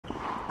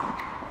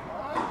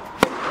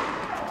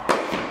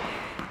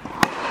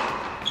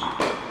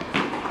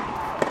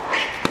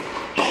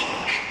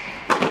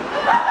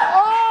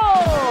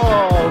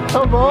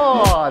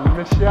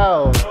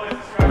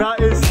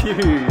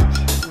huge.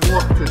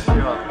 What a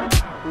shot.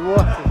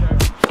 What a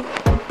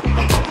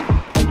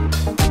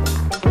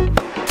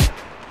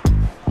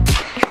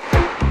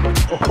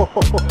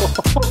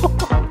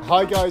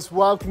Hi guys,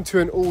 welcome to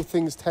an all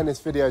things tennis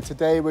video.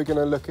 Today we're going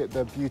to look at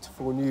the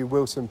beautiful new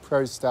Wilson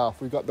Pro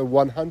Staff. We've got the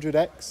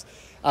 100X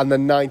and the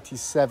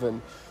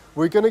 97.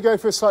 We're going to go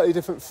for a slightly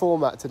different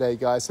format today,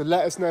 guys. So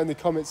let us know in the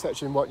comment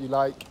section what you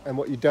like and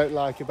what you don't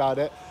like about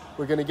it.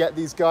 We're going to get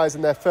these guys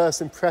and their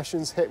first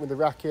impressions hitting with the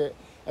racket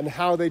and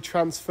how they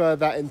transfer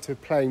that into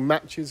playing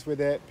matches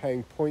with it,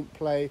 playing point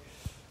play.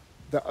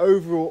 The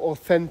overall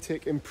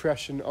authentic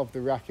impression of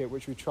the racket,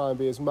 which we try and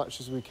be as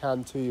much as we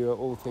can to you at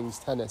All Things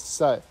Tennis.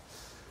 So,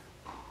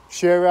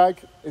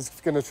 Cheraag is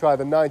going to try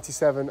the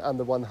 97 and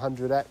the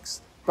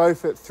 100X,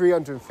 both at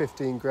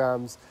 315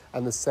 grams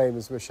and the same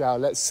as Michelle.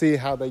 Let's see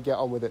how they get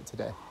on with it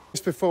today.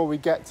 Just before we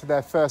get to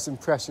their first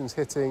impressions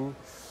hitting,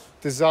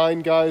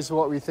 design guys,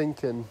 what are we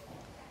thinking?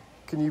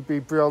 Can you be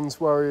bronze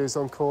warriors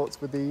on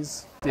courts with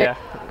these? Yeah,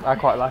 I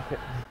quite like it.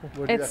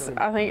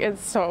 I think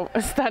it's so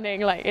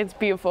stunning, like it's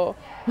beautiful.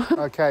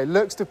 Okay,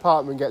 looks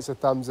department gets a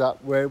thumbs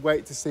up. We'll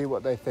wait to see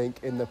what they think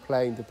in the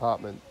playing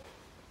department.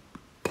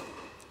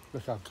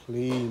 Look how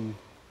clean.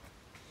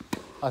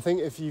 I think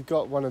if you've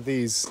got one of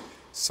these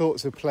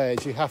sorts of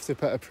players, you have to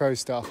put a Pro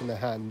Staff in the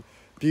hand.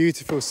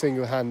 Beautiful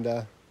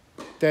single-hander,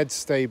 dead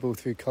stable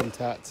through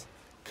contact,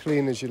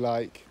 clean as you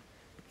like.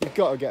 You've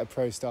got to get a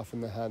Pro Staff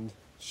in the hand,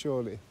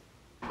 surely.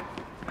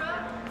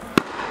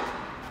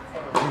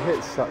 He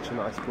hits such a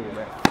nice ball,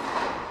 mate.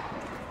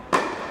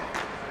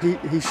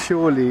 He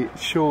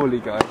surely,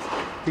 guys,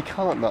 he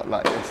can't not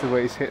like this, the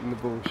way he's hitting the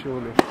ball,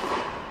 surely.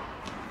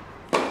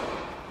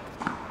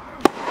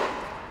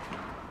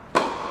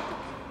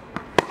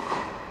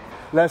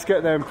 Let's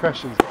get their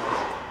impressions, guys.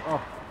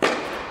 Oh.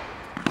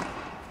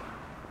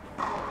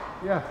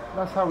 Yeah,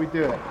 that's how we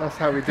do it. That's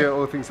how we do it,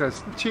 All Things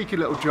Tennis. Cheeky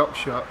little drop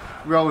shot,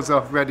 rolls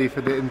off, ready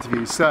for the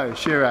interview. So,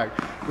 Cheraag,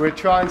 we're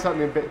trying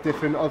something a bit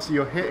different. Obviously,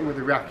 you're hitting with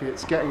the racket,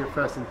 it's getting a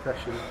first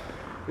impression.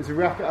 There's a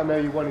racket I know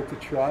you wanted to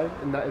try,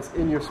 and that is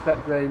in your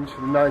spec range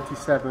for the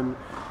 97.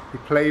 He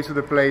plays with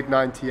a blade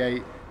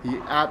 98. He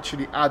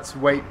actually adds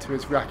weight to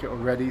his racket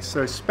already,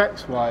 so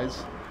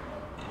specs-wise,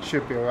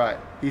 should be all right.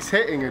 He's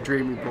hitting a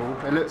dreamy ball,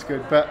 it looks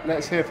good, but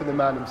let's hear from the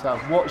man himself.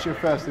 What's your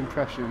first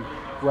impression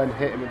when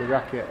hitting with the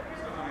racket?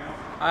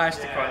 I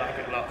actually quite like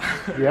it a lot.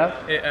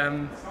 Yeah?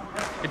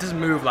 It doesn't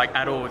move like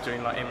at all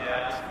during like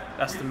impact.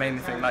 That's the main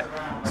thing. Like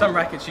some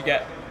rackets you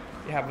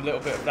have a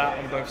little bit of that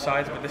on both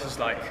sides, but this is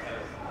like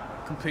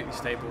completely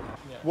stable.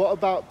 Yeah. What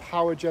about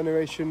power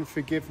generation,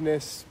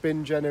 forgiveness,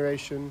 spin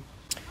generation?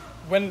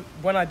 When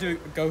I do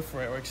go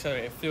for it or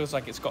accelerate, it feels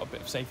like it's got a bit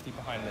of safety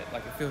behind it.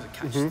 Like it feels it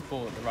catches the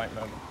ball at the right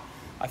moment.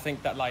 I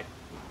think that like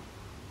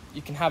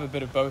you can have a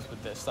bit of both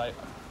with this. Like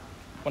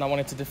when I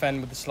wanted to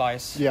defend with the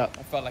slice, I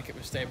felt like it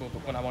was stable,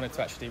 but when I wanted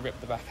to actually rip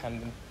the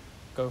backhand and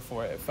go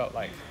for it, it felt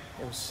like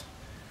it was.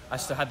 I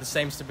still had the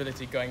same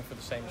stability going for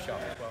the same shot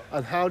as well.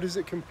 And how does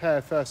it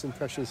compare first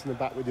impressions in the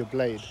back with your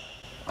blade?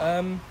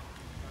 I've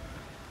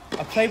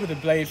played with the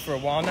blade for a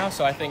while now,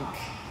 so I think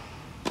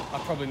I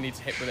probably need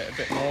to hit with it a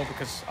bit more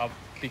because I'll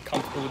be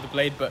comfortable with the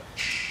blade, but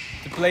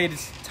the blade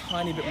is a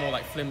tiny bit more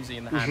like flimsy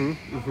in the hand,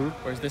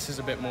 whereas this is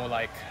a bit more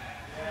like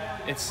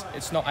it's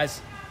not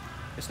as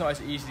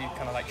easy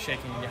kind of like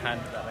shaking in your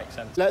hand, if that makes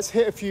sense. Let's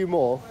hit a few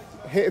more.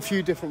 Hit a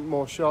few different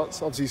more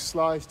shots. Obviously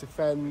slice,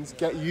 defend,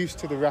 get used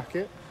to the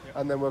racket,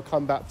 and then we'll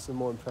come back to some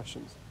more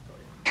impressions.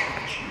 Look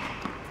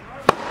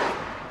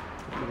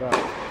at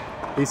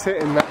that. He's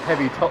hitting that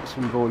heavy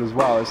topspin ball as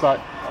well. It's like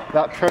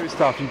that Pro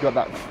Staff, you've got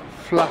that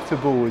flatter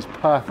ball is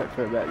perfect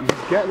for it.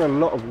 He's getting a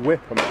lot of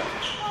whip on it.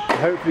 And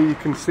hopefully you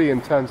can see in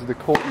terms of the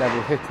court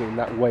level hitting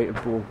that weight of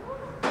ball.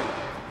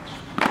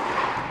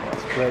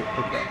 That's great.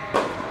 Look at that.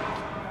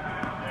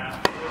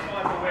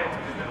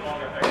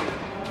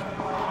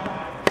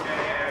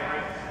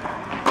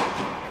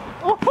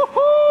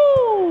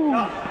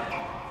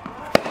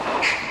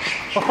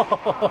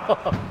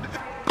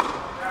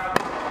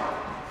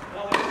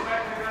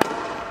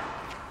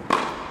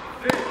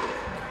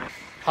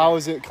 How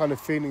is it kind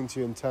of feeling to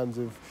you in terms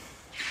of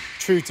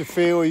true to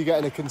feel? Are you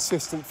getting a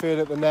consistent feel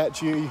at the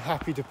net? Are you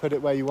happy to put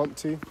it where you want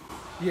to?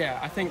 Yeah,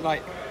 I think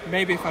like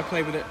maybe if I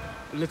play with it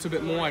a little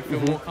bit more, I'd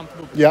feel more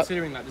comfortable. But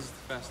considering that this is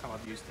the first time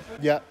I've used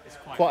it, yeah, it's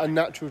quite a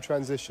natural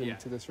transition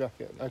to this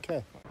racket.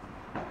 Okay.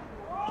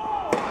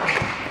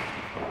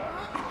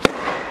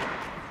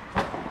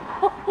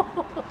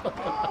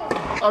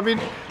 I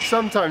mean,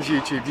 sometimes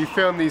YouTube, you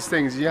film these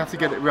things, you have to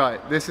get it right.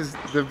 This is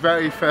the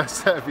very first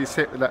serve he's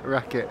hit with that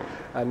racket,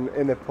 and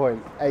in a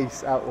point,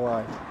 ace out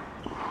wide.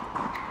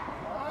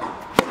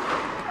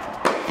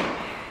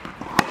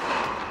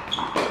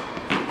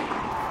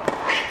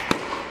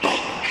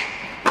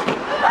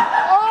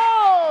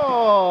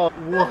 Oh!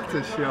 What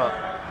a shot.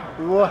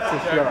 What a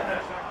shot.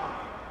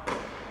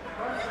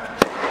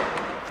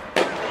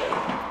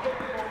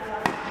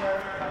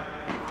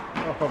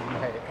 Oh,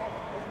 mate.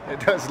 It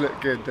does look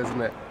good,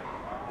 doesn't it?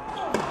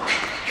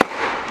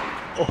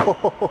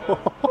 Oh.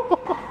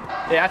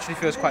 it actually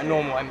feels quite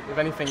normal, and if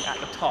anything at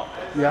the top,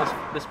 Yeah.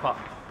 this part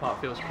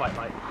feels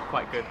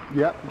quite good.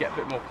 Yeah. You get a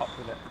bit more pop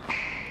with it.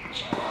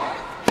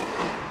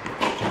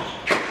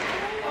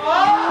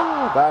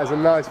 That is a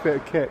nice bit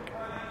of kick.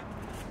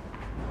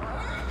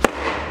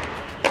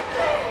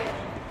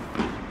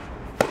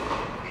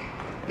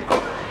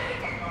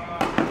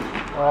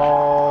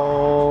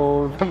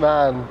 Oh,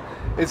 man,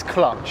 it's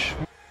clutch.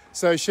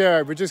 So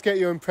Cheraag, we'll just get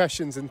your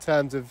impressions in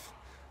terms of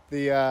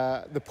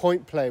the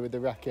point play with the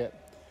racket.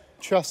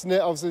 Trusting it,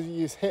 obviously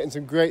you're hitting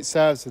some great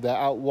serves with it,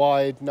 out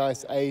wide,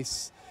 nice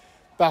ace,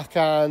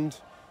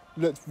 backhand,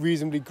 looked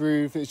reasonably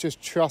grooved. It's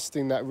just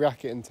trusting that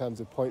racket in terms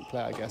of point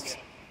play, I guess.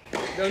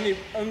 The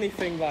only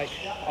thing like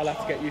I'll have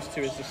to get used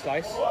to is the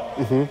slice.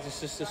 It's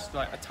just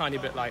like a tiny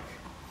bit like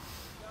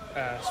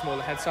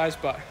smaller head size,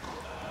 but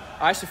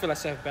I actually feel I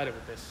serve better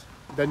with this.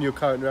 Then your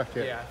current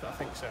racket? Yeah, I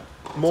think so.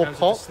 More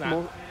pop?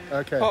 More?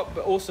 Okay. Pop,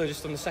 but also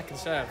just on the second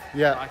serve.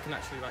 Yeah. I can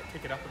actually like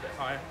kick it up a bit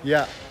higher.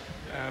 Yeah.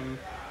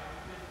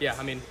 Yeah,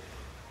 I mean,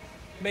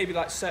 maybe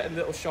like certain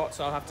little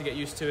shots I'll have to get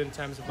used to in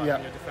terms of like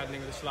when you're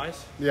defending with a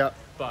slice. Yeah.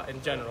 But in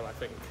general, I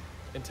think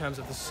in terms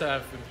of the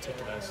serve in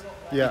particular,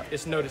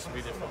 it's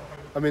noticeably different.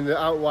 I mean, the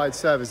out wide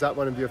serve, is that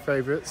one of your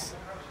favourites?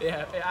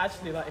 Yeah, it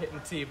actually like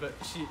hitting T, but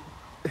she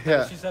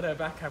said her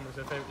backhand was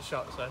her favourite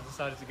shot, so I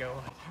decided to go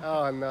wide.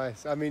 Oh,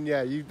 nice. I mean,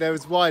 yeah, there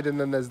was wide and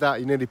then there's that.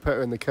 You nearly put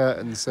her in the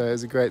curtain, so it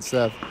was a great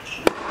serve.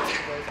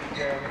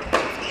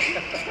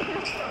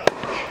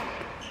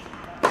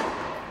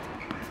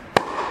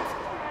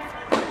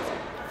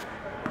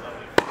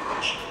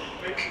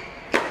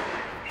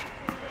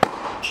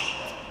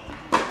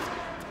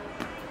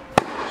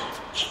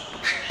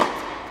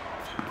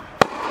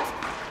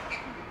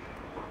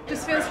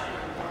 Just feels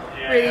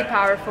really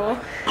powerful.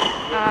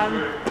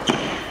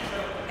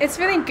 It's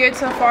feeling good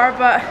so far,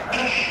 but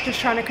just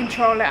trying to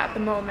control it at the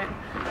moment.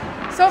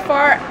 So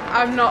far,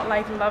 I'm not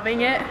like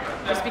loving it,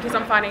 just because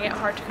I'm finding it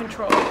hard to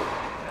control.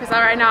 Because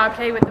right now I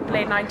play with the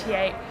Blade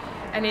 98,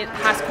 and it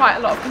has quite a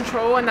lot of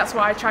control, and that's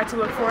what I try to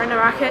look for in a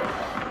racket.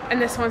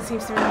 And this one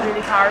seems to be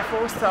really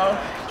powerful, so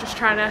just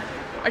trying to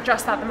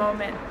adjust at the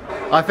moment.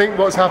 I think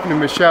what's happening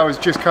with Michelle is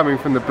just coming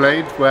from the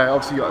Blade, where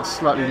obviously you've got a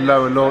slightly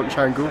lower launch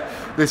angle.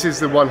 This is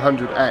the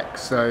 100X,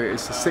 so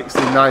it's a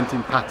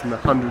 16-19 pattern,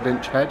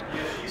 100-inch head.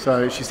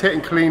 So she's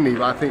hitting cleanly,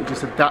 but I think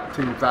just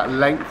adapting that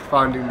length,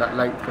 finding that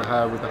length for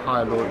her with a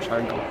higher launch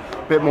angle.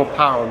 A bit more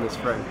power on this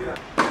frame.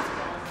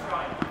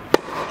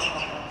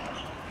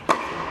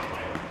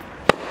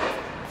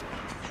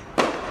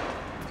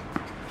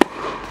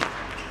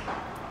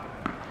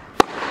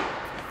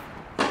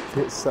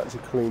 It's such a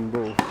clean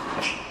ball.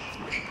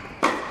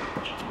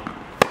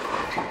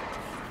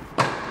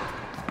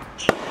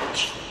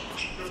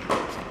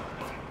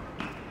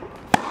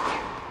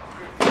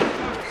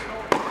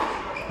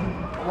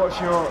 What's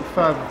your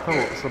further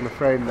thoughts on the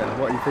frame then?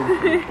 What are you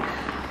thinking?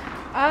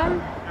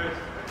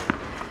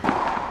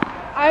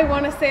 I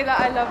want to say that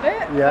I love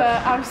it,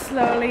 Yeah. but I'm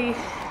slowly.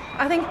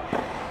 I think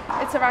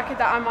it's a racket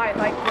that I might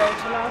like grow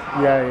to love.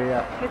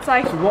 Yeah. It's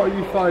like. So what are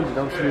you finding?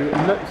 Obviously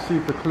it looks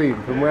super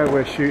clean. From where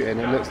we're shooting,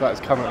 it looks like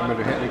it's coming up the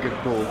middle, hitting a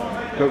good ball.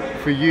 But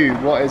for you,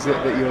 what is it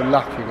that you're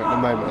lacking at the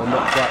moment or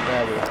not quite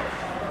there with?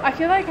 I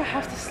feel like I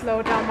have to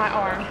slow down my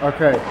arm.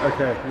 Okay,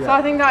 yeah. So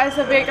I think that is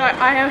a big, like,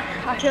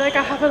 I feel like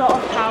I have a lot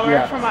of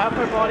power from my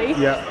upper body.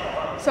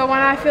 Yeah. So when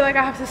I feel like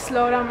I have to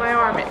slow down my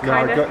arm, it No,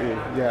 I kind got you,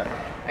 yeah.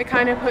 it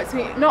kind of puts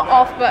me, not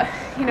off, but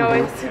you know,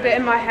 it's a bit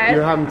in my head.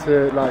 You're having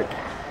to like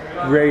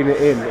rein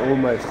it in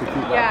almost to keep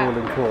that ball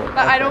in court.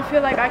 But I don't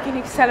feel like I can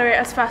accelerate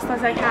as fast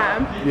as I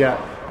can. Yeah.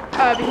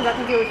 Because I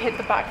think it would hit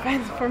the back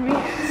fence for me.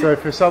 So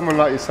for someone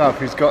like yourself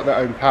who's got their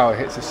own power,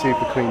 hits a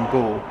super clean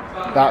ball,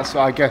 that's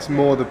I guess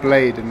more the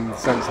Blade in the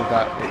sense of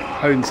that it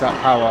hones that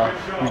power,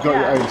 you've got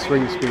your own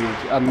swing speed,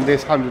 and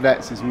this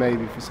 100X is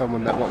maybe for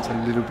someone that wants a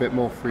little bit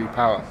more free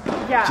power.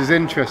 Yeah. Which is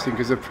interesting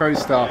because the Pro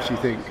Staff, you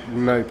think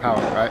no power,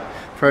 right?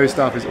 Pro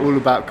Staff is all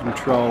about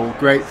control,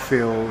 great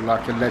feel,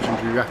 like a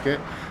legendary racket.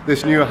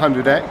 This new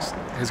 100X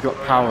has got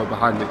power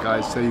behind it,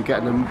 guys, so you're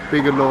getting a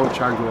bigger launch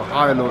angle, a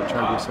higher launch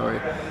angle, sorry,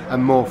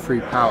 and more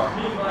free power.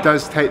 It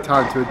does take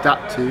time to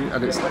adapt to,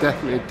 and it's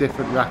definitely a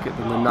different racket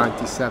than the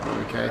 97,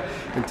 okay,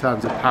 in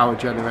terms of power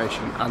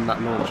generation and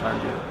that launch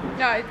angle.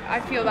 No, I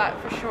feel that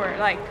for sure.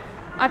 Like,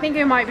 I think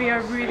it might be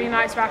a really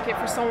nice racket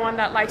for someone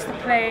that likes to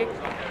play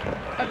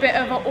a bit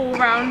of an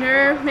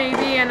all-rounder,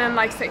 maybe, and then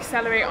likes to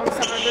accelerate on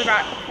some of the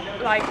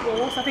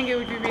balls. I think it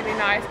would be really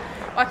nice.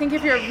 I think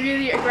if you're a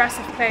really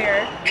aggressive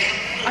player,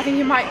 I think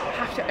you might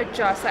have to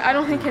adjust. Like, I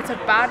don't think it's a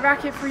bad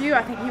racket for you.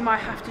 I think you might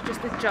have to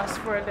just adjust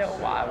for a little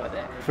while with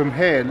it. From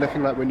here,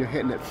 looking like when you're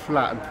hitting it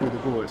flat and through the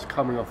ball, it's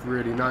coming off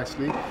really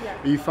nicely.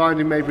 Yeah. Are you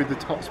finding maybe with the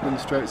topspin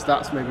strokes,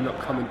 that's maybe not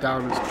coming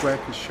down as quick,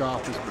 as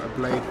sharp as a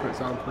Blade, for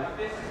example?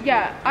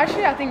 Yeah,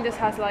 actually I think this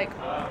has like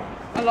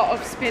a lot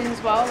of spin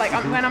as well. Like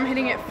when I'm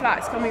hitting it flat,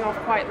 it's coming off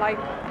quite like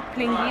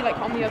plingy, like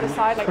on the other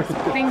side, like it's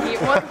plingy.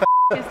 What the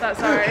is that,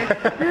 sorry?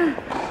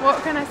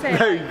 What can I say?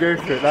 No, you go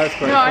for it, that's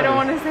quite No, funny. I don't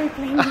want to say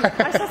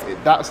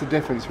plingy. That's the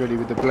difference really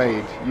with the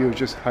Blade. You're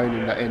just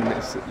honing that in.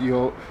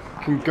 You're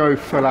can go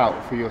full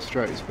out for your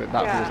strokes, but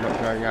that ball's not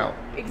going out.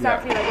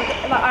 Exactly.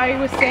 Like I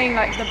was saying,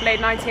 like the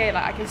Blade 98,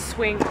 like I can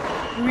swing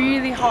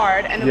really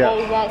hard and the ball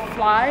won't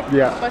fly.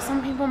 Yeah. But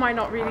some people might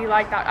not really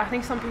like that. I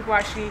think some people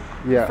actually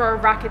prefer a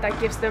racket that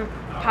gives them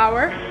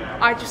power.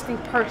 I just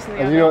think personally.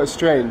 And you know what's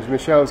strange?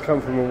 Michelle's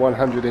come from a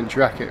 100-inch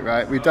racket,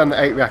 right? We've done the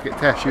 8-racket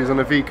test. She was on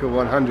a v14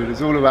 100.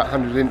 It's all about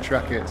 100-inch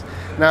rackets.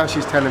 Now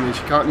she's telling me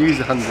she can't use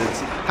the 100s.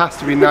 It has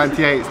to be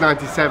 98s,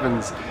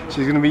 97s.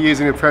 She's going to be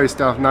using a Pro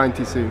Staff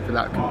 90 soon for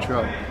that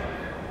control.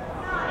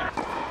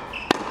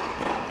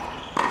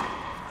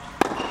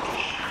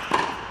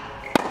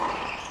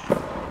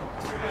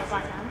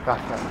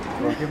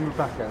 Backhand. Well, give him a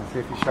backhand, see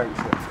if he shakes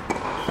it.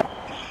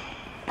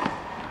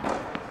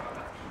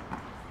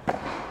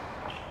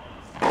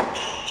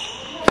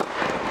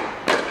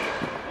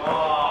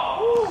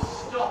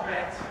 Oh, stop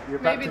it. You're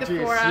back Maybe to the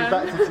juice. forehand. You're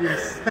back to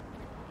juice.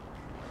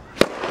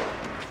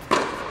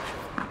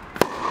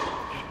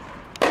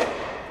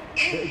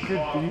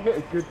 You hit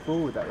a good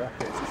ball with that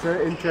racket. It's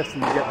so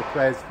interesting to get the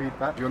players'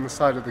 feedback. You're on the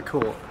side of the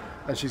court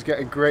and she's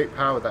getting great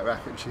power with that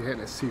racket and she's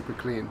hitting it super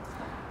clean.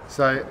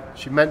 So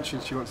she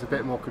mentioned she wants a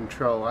bit more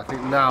control. I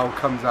think now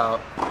comes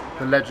out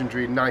the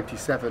legendary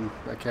 97.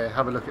 Okay,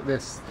 have a look at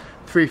this.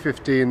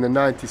 315, the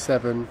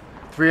 97,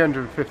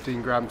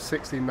 315 grams,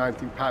 16,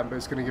 19 pattern, but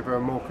it's going to give her a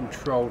more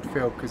controlled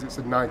feel because it's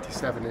a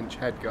 97-inch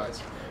head,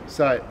 guys.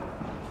 So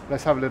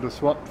let's have a little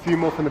swap. A few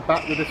more from the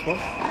back with this one.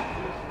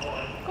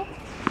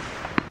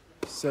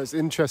 So it's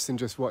interesting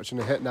just watching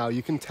her hit now.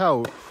 You can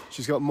tell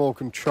she's got more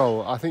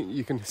control. I think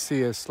you can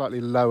see a slightly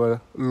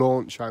lower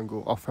launch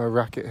angle off her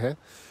racket here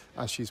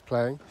as she's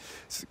playing.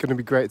 It's going to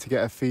be great to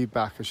get her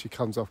feedback as she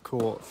comes off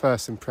court.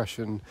 First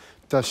impression,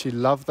 does she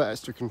love that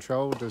extra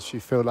control? Does she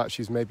feel like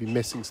she's maybe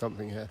missing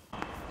something here?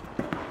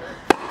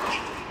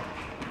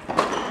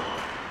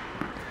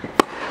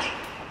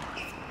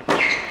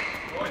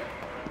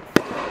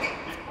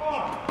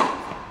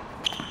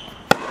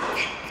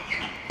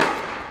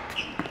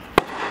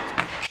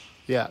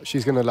 Yeah,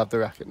 she's going to love the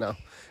racket now.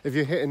 If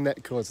you're hitting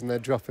net cords and they're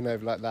dropping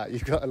over like that,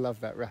 you've got to love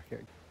that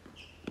racket.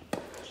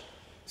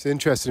 It's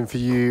interesting for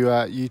you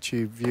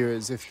YouTube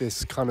viewers if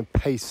this kind of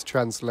pace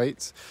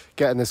translates,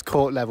 getting this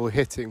court level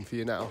hitting for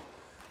you now.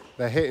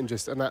 They're hitting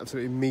just an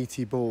absolutely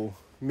meaty ball,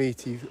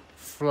 meaty,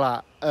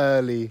 flat,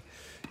 early.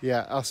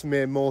 Yeah, us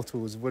mere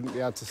mortals wouldn't be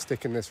able to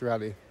stick in this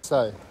rally.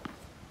 So,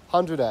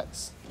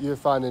 100X, you're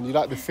finding you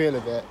like the feel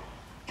of it,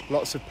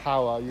 lots of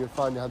power. You're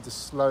finding you have to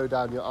slow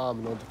down your arm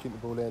in order to keep the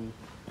ball in.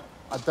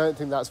 I don't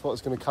think that's what's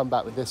going to come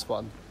back with this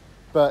one.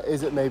 But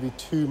is it maybe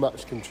too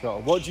much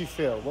control? What do you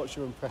feel? What's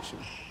your impression?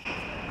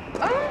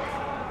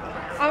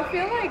 I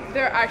feel like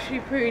they're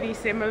actually pretty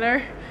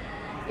similar,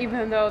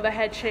 even though the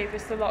head shape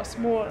is a lot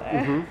smaller.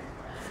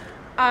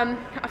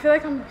 I feel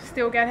like I'm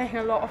still getting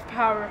a lot of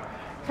power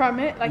from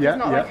it. Like it's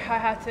not like I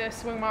had to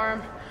swing my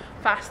arm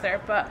faster,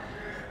 but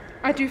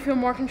I do feel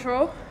more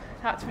control,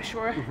 that's for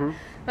sure.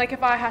 Like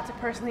if I had to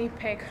personally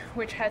pick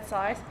which head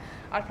size,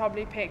 I'd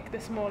probably pick the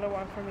smaller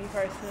one for me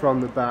personally.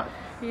 From the back.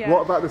 Yeah.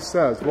 What about the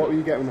serves? What were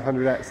you getting with the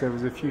 100X? There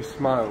was a few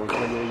smiles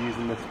when you were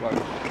using this one.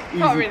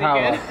 Felt really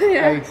power, good.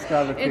 Yeah. ace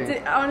gravity.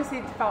 Honestly,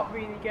 it felt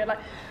really good. Like,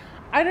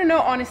 I don't know,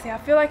 honestly, I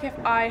feel like if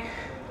I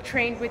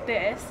trained with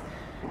this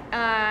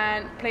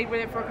and played with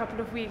it for a couple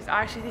of weeks,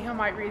 I actually think I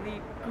might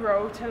really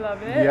grow to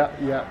love it.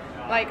 Yeah.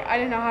 Like, I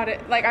don't know how to,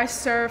 like I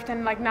served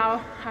and like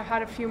now I've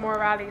had a few more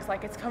rallies,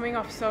 like it's coming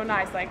off so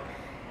nice. Like,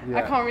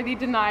 I can't really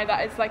deny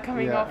that it's like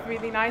coming off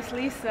really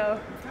nicely, so.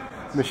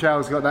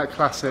 Michelle's got that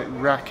classic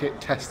racket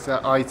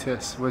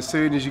tester-itis, where as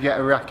soon as you get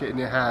a racket in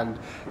your hand,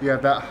 you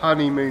have that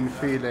honeymoon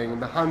feeling,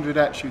 and the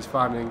 100X she was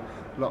finding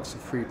lots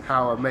of free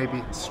power,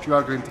 maybe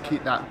struggling to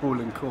keep that ball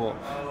in court.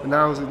 And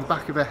now in the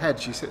back of her head,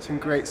 she hit some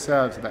great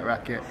serves with that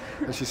racket,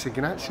 and she's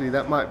thinking, actually,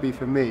 that might be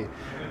for me.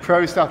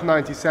 Pro Staff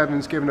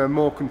 97's given her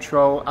more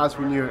control, as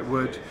we knew it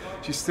would.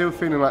 She's still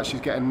feeling like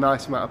she's getting a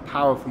nice amount of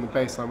power from the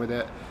baseline with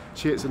it.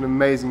 She hits an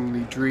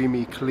amazingly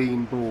dreamy,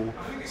 clean ball.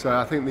 So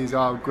I think these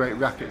are great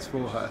rackets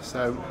for her.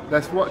 So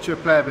let's watch her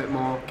play a bit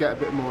more, get a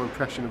bit more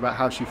impression about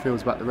how she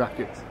feels about the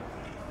rackets.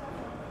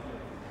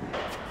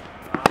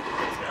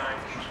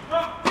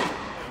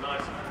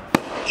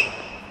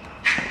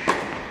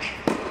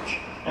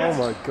 Oh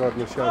my God,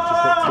 Michelle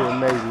just hit two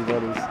amazing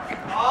volleys.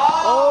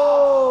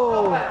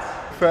 Oh!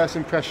 First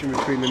impression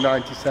between the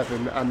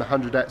 97 and the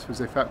 100X was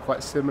they felt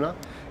quite similar.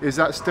 Is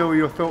that still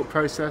your thought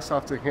process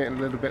after hitting a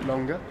little bit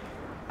longer?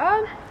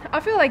 I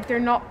feel like they're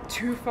not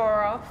too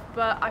far off,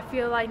 but I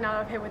feel like now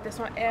that I've hit with this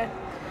one, the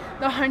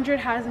 100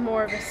 has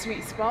more of a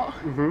sweet spot,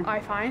 I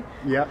find.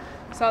 Yeah.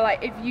 So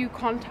like if you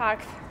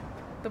contact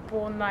the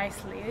ball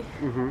nicely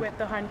with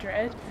the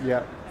 100,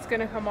 it's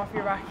gonna come off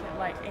your racket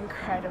like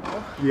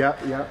incredible.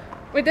 Yeah.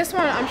 With this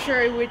one, I'm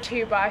sure it would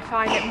too, but I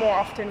find it more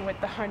often with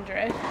the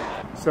 100.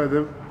 So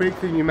the big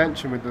thing you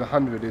mentioned with the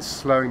 100 is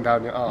slowing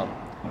down your arm.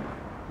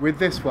 With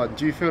this one,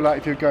 do you feel like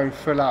if you're going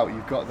full out,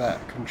 you've got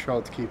that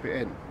control to keep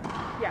it in?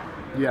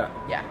 Yeah,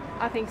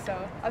 I think so.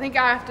 I think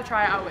I have to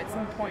try it out with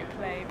some point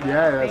play.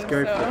 Yeah, let's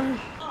go for it.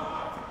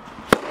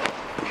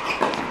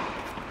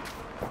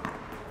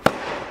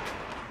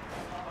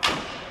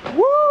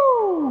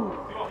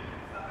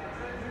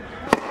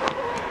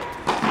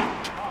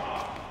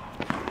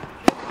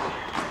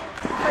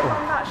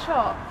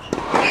 shot,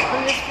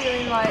 I'm just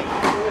feeling like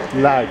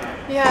lag.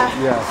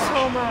 yeah.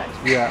 So much.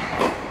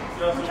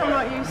 Yeah. Which I'm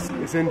not used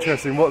to. It's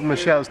interesting what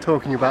Michelle's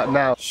talking about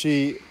now.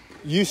 She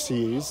used to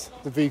use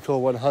the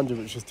v14,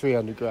 which was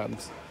 300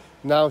 grams.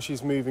 Now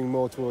she's moving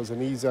more towards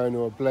an E-zone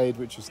or a blade,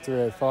 which is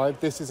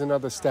 305. This is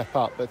another step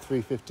up at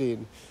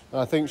 315.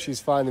 And I think she's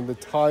finding the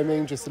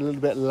timing just a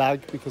little bit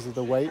lag because of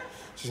the weight.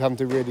 She's having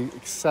to really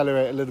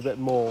accelerate a little bit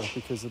more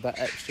because of that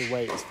extra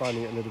weight. It's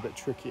finding it a little bit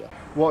trickier.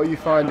 What are you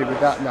finding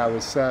with that now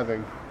with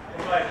serving?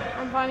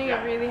 I'm finding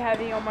it really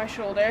heavy on my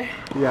shoulder.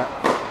 Yeah.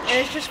 And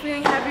it's just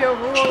feeling heavy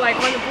overall. Like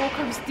when the ball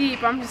comes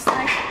deep, I'm just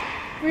like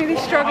really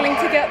struggling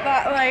to get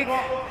that, like,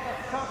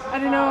 I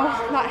don't know,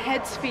 that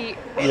head speed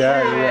through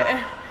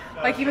it.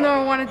 Like, even though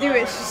I want to do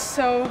it, it's just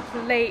so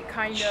late,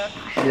 kind of,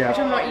 which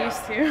I'm not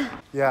used to.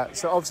 Yeah,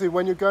 so obviously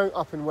when you're going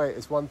up in weight,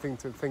 it's one thing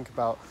to think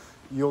about.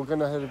 You're going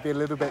to have to be a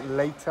little bit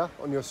later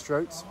on your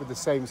strokes with the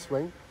same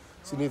swing.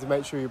 So you need to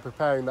make sure you're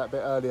preparing that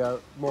bit earlier.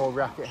 More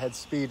racket head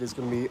speed is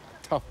going to be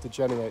tough to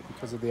generate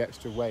because of the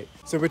extra weight.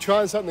 So we're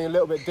trying something a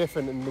little bit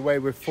different in the way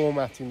we're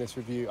formatting this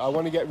review. I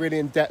want to get really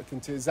in depth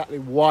into exactly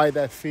why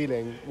they're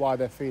feeling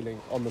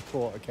on the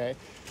court, okay?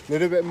 A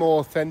little bit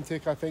more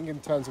authentic, I think, in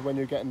terms of when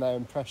you're getting that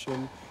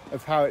impression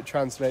of how it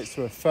translates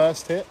to a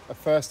first hit, a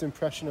first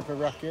impression of a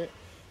racket,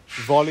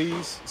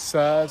 volleys,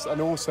 serves,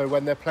 and also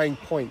when they're playing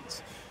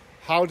points.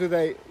 How do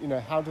they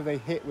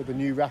hit with a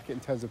new racket in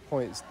terms of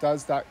points?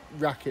 Does that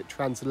racket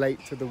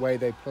translate to the way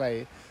they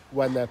play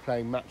when they're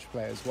playing match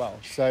play as well?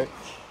 So,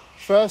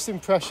 first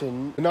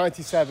impression, the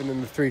 97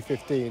 and the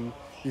 315,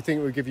 you think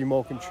it would give you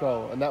more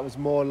control, and that was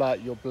more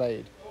like your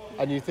blade.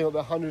 And you think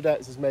the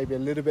 100X is maybe a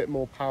little bit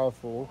more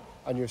powerful,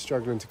 and you're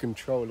struggling to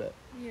control it.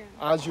 Yeah.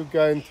 As you're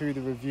going through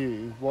the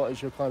review, what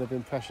is your kind of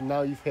impression?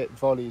 Now you've hit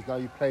volleys, now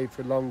you've played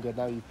for longer,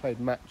 now you've played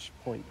match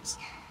points.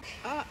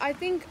 I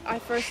think I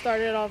first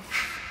started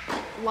off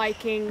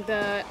liking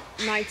the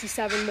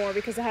 97 more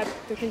because I had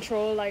the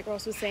control, like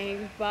Ross was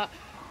saying, but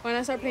when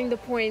I started playing the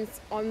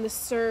points on the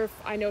serve,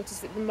 I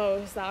noticed it the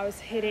most, that I was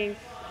hitting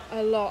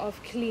a lot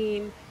of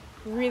clean,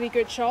 really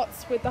good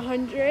shots with the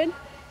 100.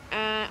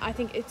 I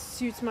think it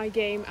suits my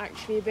game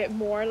actually a bit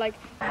more. Like,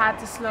 I had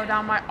to slow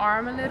down my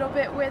arm a little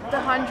bit with the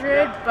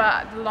 100,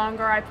 but the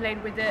longer I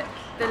played with it,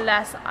 the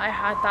less I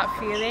had that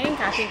feeling.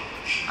 I think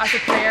as a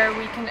player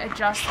we can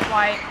adjust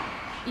quite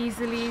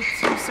easily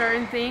to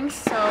certain things,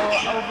 so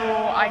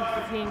overall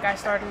I think I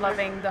started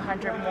loving the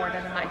 100 more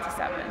than the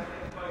 97.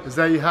 Because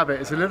there you have it,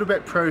 it's a little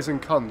bit pros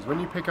and cons. When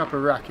you pick up a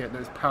racket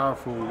that's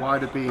powerful,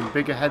 wider beam,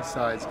 bigger head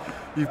size,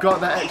 you've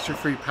got that extra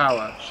free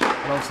power.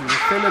 And obviously the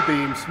thinner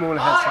beam, smaller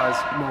head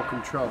size, more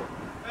control.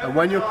 And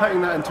when you're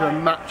putting that into a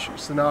match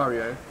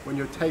scenario, when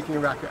you're taking a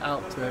racket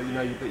out to,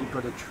 that you've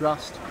got to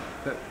trust,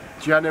 that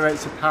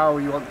generates the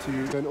power you want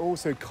to, and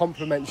also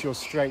complements your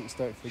strengths,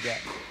 don't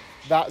forget.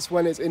 That's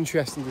when it's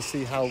interesting to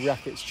see how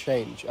rackets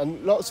change.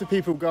 And lots of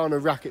people go on a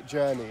racket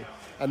journey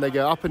and they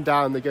go up and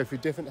down, they go through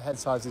different head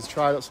sizes,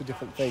 try lots of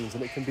different things,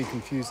 and it can be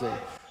confusing.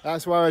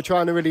 That's why we're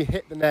trying to really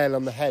hit the nail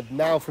on the head.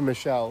 Now for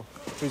Michelle,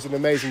 who's an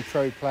amazing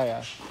pro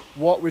player,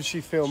 what would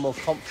she feel more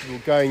comfortable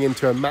going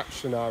into a match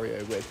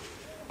scenario with?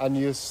 And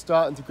you're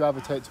starting to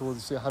gravitate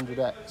towards the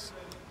 100X.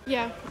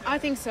 Yeah, I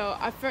think so.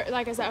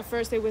 Like I said, at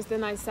first it was the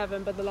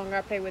 97, but the longer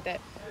I play with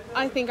it,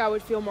 I think I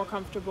would feel more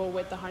comfortable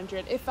with the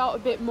 100. It felt a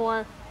bit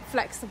more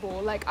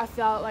flexible, like I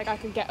felt like I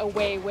could get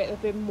away with a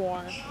bit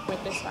more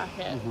with this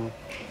racket. Mm-hmm.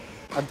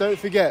 And don't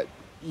forget,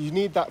 you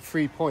need that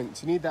 3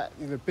 points. You need that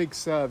big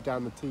serve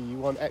down the tee. You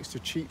want extra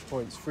cheap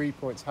points, 3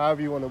 points,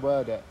 however you want to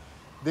word it.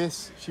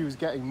 This, she was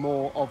getting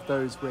more of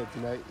those with,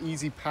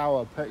 easy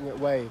power, putting it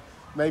away.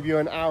 Maybe you're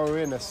an hour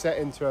in, a set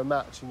into a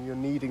match, and you're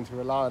needing to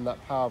rely on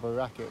that power of a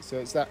racket. So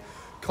it's that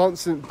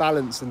constant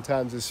balance in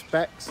terms of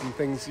specs and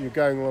things. You're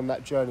going on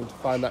that journey to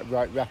find that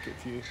right racket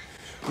for you.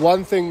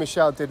 One thing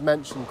Michelle did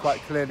mention quite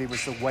clearly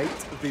was the weight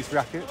of these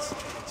rackets.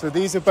 So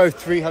these are both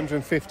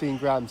 315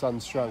 grams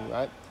unstrung,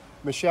 right?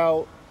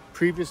 Michelle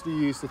previously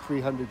used the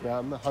 300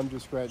 gram, the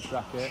 100 square inch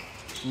racket,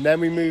 and then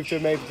we moved her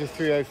maybe to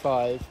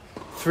 305,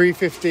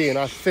 315.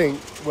 I think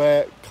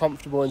we're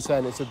comfortable in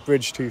saying it's a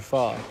bridge too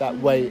far. That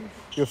weight,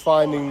 you're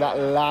finding that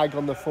lag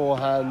on the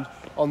forehand,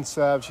 on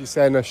serve. She's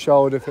saying her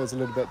shoulder feels a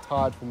little bit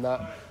tired from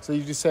that. So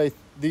you just say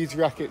these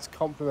rackets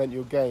complement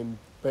your game,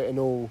 but in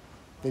all,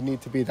 they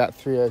need to be that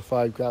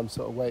 305 gram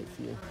sort of weight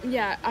for you.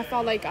 Yeah, I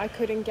felt like I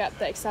couldn't get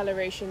the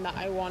acceleration that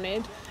I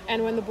wanted,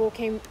 and when the ball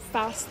came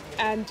fast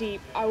and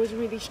deep, I was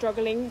really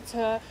struggling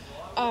to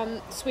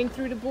swing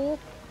through the ball,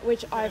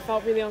 which I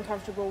felt really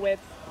uncomfortable with.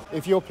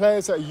 If you're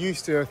players that are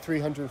used to a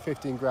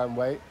 315 gram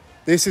weight,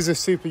 this is a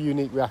super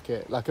unique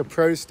racket, like a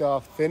Pro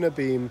Staff thinner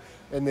beam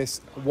in this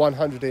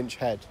 100 inch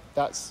head.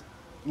 That's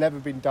never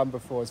been done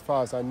before as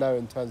far as I know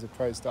in terms of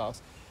Pro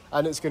Staffs.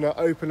 And it's going to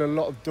open a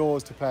lot of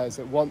doors to players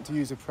that want to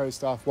use a Pro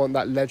Staff, want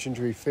that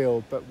legendary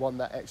feel, but want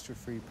that extra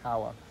free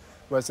power.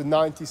 Whereas the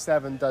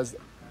 97 does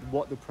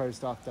what the Pro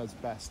Staff does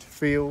best: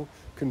 feel,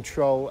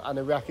 control, and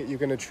a racket you're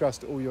going to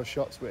trust all your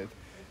shots with.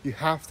 You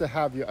have to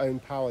have your own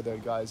power though,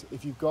 guys.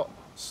 If you've got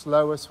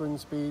slower swing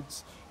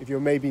speeds, if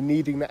you're maybe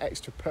needing that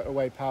extra put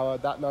away power,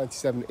 that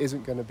 97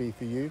 isn't going to be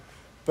for you.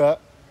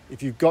 But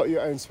if you've got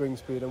your own swing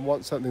speed and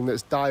want something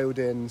that's dialed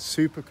in,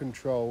 super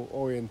control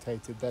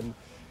orientated, then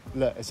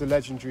look, it's a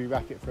legendary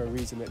racket for a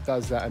reason. It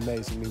does that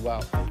amazingly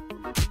well.